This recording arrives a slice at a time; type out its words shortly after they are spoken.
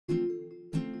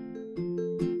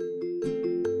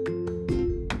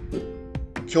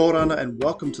Kia ora and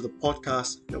welcome to the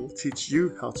podcast that will teach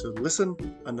you how to listen,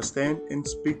 understand and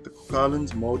speak the Cook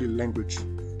Islands Māori language.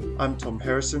 I'm Tom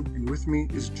Harrison and with me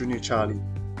is Junior Charlie.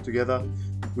 Together,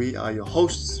 we are your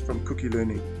hosts from Kuki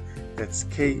Learning. That's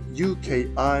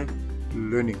K-U-K-I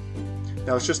Learning.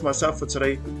 Now it's just myself for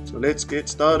today, so let's get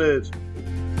started.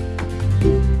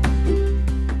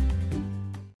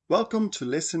 Welcome to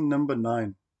lesson number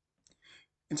 9.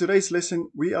 In today's lesson,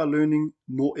 we are learning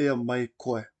noh-air mai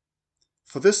cor-eh.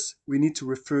 For this, we need to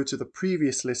refer to the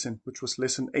previous lesson, which was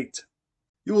lesson 8.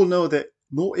 You will know that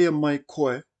noh-air mai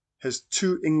cor-eh has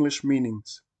two English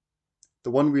meanings. The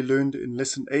one we learned in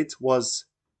lesson 8 was,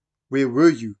 where were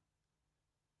you?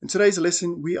 In today's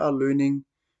lesson, we are learning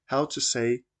how to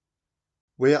say,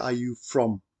 where are you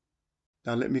from?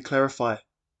 Now let me clarify.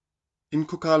 In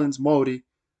Cook Islands Māori,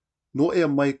 noh-air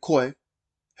mai cor-eh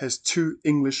has two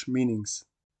English meanings.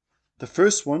 The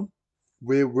first one,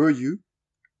 where were you?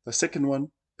 The second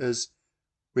one is,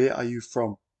 where are you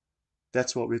from?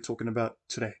 That's what we're talking about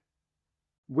today.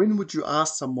 When would you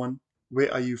ask someone,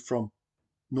 where are you from?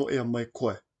 Noh-air mai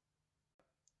cor-eh.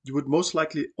 You would most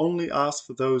likely only ask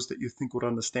for those that you think would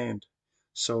understand.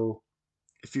 So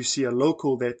if you see a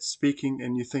local that's speaking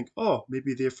and you think, oh,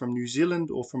 maybe they're from New Zealand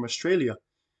or from Australia,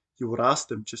 you would ask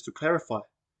them just to clarify,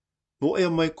 noh-air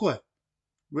mai cor-eh,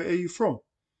 where are you from?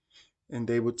 And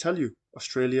they would tell you,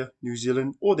 Australia, New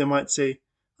Zealand, or they might say,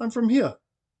 I'm from here.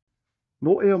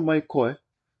 Noh-air mai cor-eh,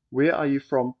 where are you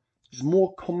from, is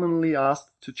more commonly asked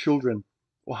to children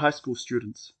or high school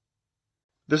students.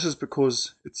 This is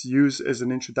because it's used as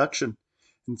an introduction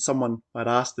and someone might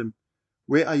ask them,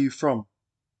 where are you from?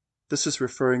 This is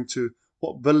referring to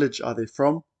what village are they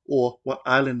from or what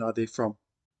island are they from.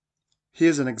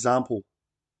 Here's an example.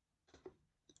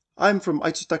 I'm from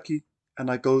Aitutaki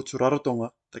and I go to Rarotonga,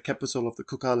 the capital of the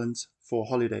Cook Islands, for a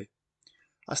holiday.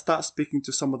 I start speaking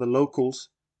to some of the locals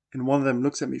and one of them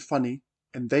looks at me funny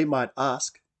and they might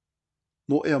ask,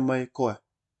 noh-air mai cor-eh,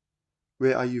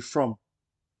 where are you from?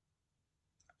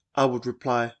 I would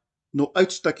reply, no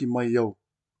Aitutaki mai yo,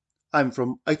 I'm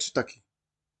from Aitutaki.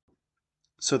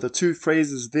 So the two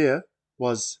phrases there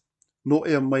was,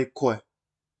 noh-air mai cor-eh,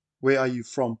 where are you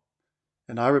from?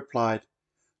 And I replied,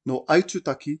 no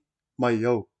Aitutaki mai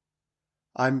yo,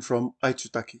 I'm from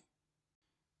Aitutaki.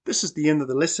 This is the end of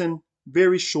the lesson.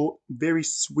 Very short, very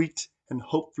sweet, and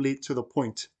hopefully to the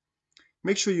point.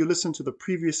 Make sure you listen to the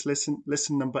previous lesson,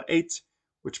 lesson number 8,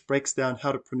 which breaks down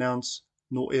how to pronounce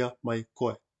noh-air mai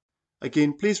cor-eh.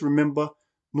 Again, please remember,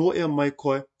 noh-air mai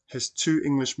cor-eh has two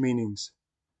English meanings.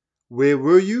 Where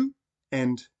were you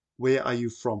and where are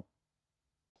you from?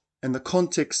 And the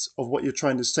context of what you're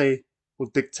trying to say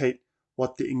will dictate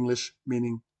what the English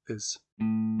meaning is.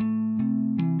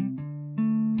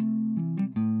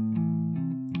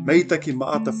 Meitaki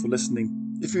ma'ata for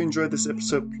listening. If you enjoyed this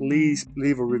episode, please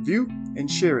leave a review and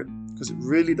share it because it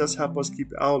really does help us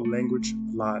keep our language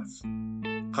alive.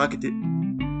 Ka kite.